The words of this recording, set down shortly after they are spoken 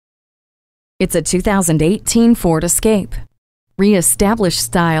It's a 2018 Ford Escape. Re-established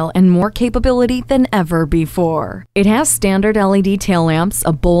style and more capability than ever before. It has standard LED tail lamps,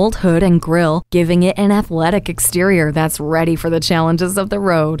 a bold hood and grille, giving it an athletic exterior that's ready for the challenges of the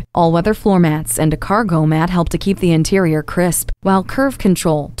road. All-weather floor mats and a cargo mat help to keep the interior crisp, while curve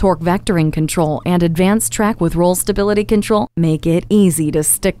control, torque vectoring control, and advanced track with roll stability control make it easy to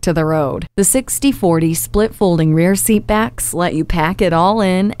stick to the road. The 60/40 split folding rear seat backs let you pack it all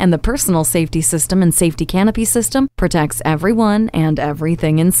in, and the personal safety system and safety canopy system protects everyone and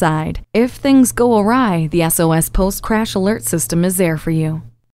everything inside. If things go awry, the SOS post-crash alert system is there for you.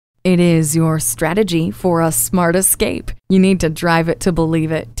 It is your strategy for a smart escape. You need to drive it to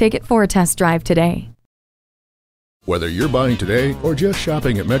believe it. Take it for a test drive today. Whether you're buying today or just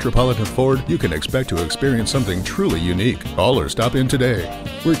shopping at Metropolitan Ford, you can expect to experience something truly unique. Call or stop in today.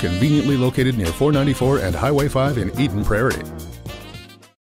 We're conveniently located near 494 and Highway 5 in Eden Prairie.